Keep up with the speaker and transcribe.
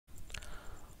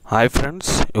Hi friends,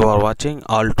 you are watching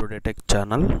alltodaytech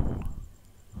channel.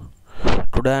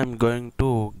 Today I am going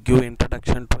to give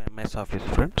introduction to MS Office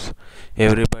friends.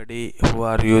 Everybody who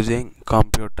are using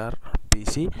computer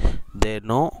PC, they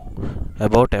know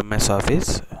about MS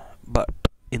Office, but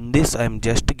in this I am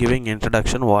just giving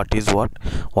introduction what is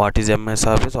MS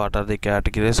Office, what are the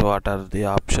categories, what are the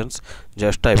options.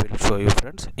 Just I will show you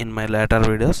friends. In my later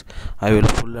videos I will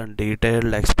full and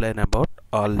detailed explain about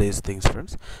all these things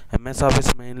friends. MS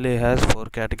Office mainly has four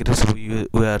categories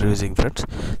we are using friends.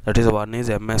 That is, one is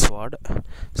MS Word,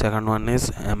 second one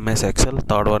is MS Excel,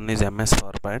 third one is MS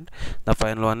PowerPoint, the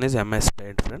final one is MS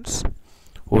Paint friends.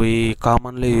 We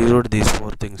commonly use these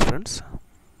four things friends.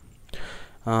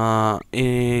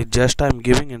 Just I am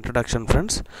giving introduction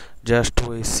friends. Just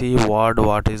we see Word,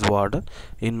 what is Word.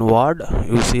 In Word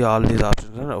you see all these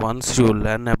options. Once you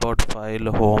learn about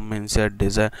file, home, insert,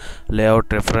 design,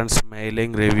 layout, reference,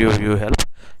 mailing, review, view, help,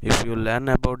 if you learn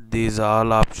about these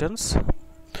all options,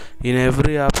 in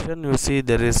every option you see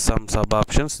there is some sub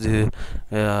options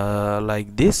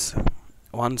like this.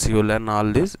 Once you learn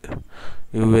all this,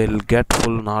 you will get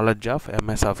full knowledge of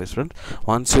MS Office friends.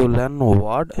 Once you learn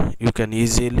Word, you can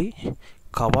easily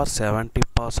cover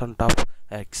 70% of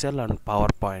Excel and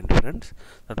PowerPoint friends.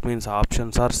 That means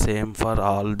options are same for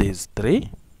all these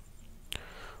three.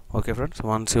 Okay friends,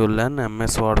 once you learn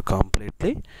MS Word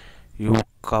completely, you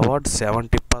covered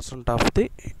 70% of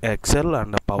the Excel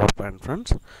and PowerPoint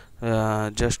friends.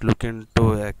 Just look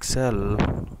into Excel.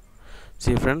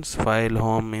 See friends, file,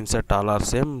 home, insert, all are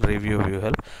same, review, view,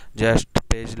 help. Just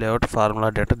page layout,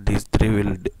 formula, data, these three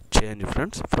will change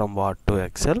friends from Word to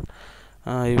Excel.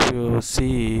 If you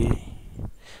see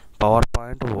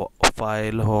PowerPoint,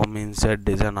 file, home, insert,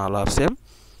 design, all are same,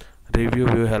 review,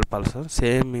 view, help also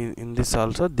same. In this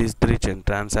also these three change: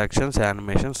 transactions,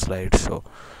 animation, slideshow.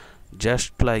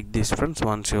 Just like this friends,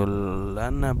 once you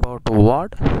learn about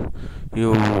Word, you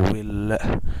will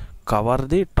cover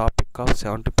the topic of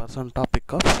 70%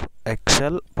 topic of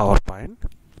Excel, PowerPoint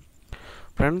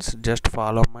friends. Just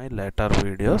follow my later my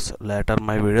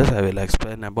videos. I will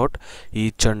explain about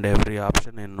each and every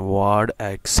option in Word,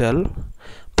 Excel,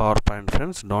 PowerPoint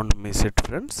friends. Don't miss it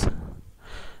friends.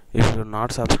 If you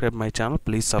not subscribe my channel,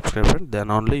 please subscribe friends,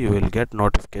 then only you will get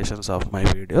notifications of my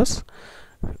videos.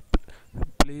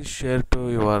 Please share to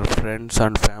your friends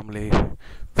and family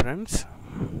friends,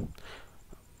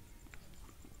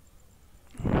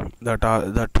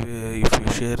 if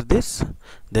you share this,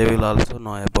 they will also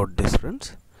know about this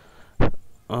friends.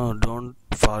 Don't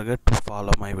forget to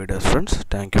follow my videos friends.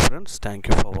 Thank you friends, thank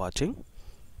you for watching.